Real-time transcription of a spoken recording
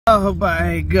Oh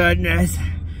my goodness.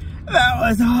 That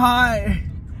was hot.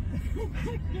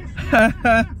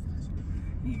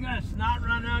 You got snot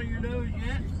run out of your nose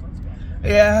yet?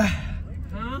 Yeah.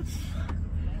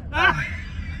 Huh?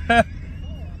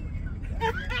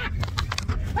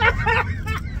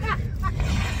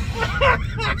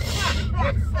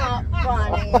 It's not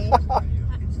funny.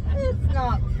 It's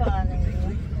not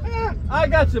funny. I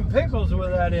got some pickles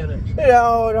with that in it.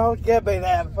 No, don't give me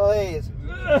that, please.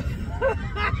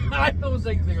 I don't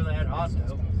think they're that hot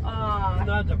though.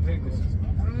 Not the pickles.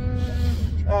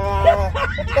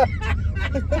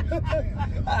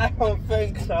 I don't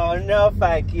think so. No,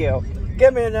 thank you.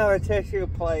 Give me another tissue,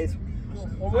 please.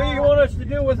 Well, what do you want us to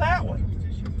do with that one?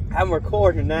 I'm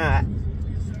recording that.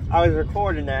 I was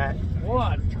recording that.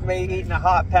 What? Me eating a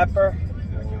hot pepper.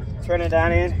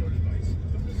 Trinidadian.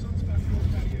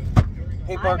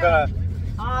 People are gonna.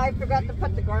 I forgot to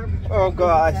put the garbage. Oh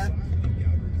gosh.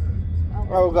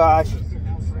 Oh gosh.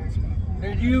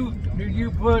 Did you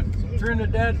put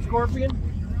Trinidad Scorpion?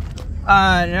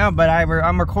 No, but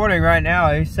I'm recording right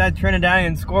now. He said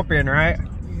Trinidadian Scorpion, right?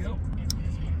 Yep.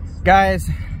 Guys,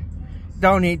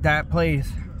 don't eat that,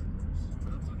 please.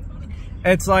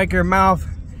 It's like your mouth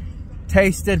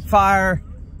tasted fire.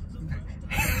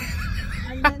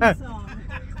 And then some.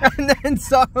 And then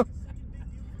some.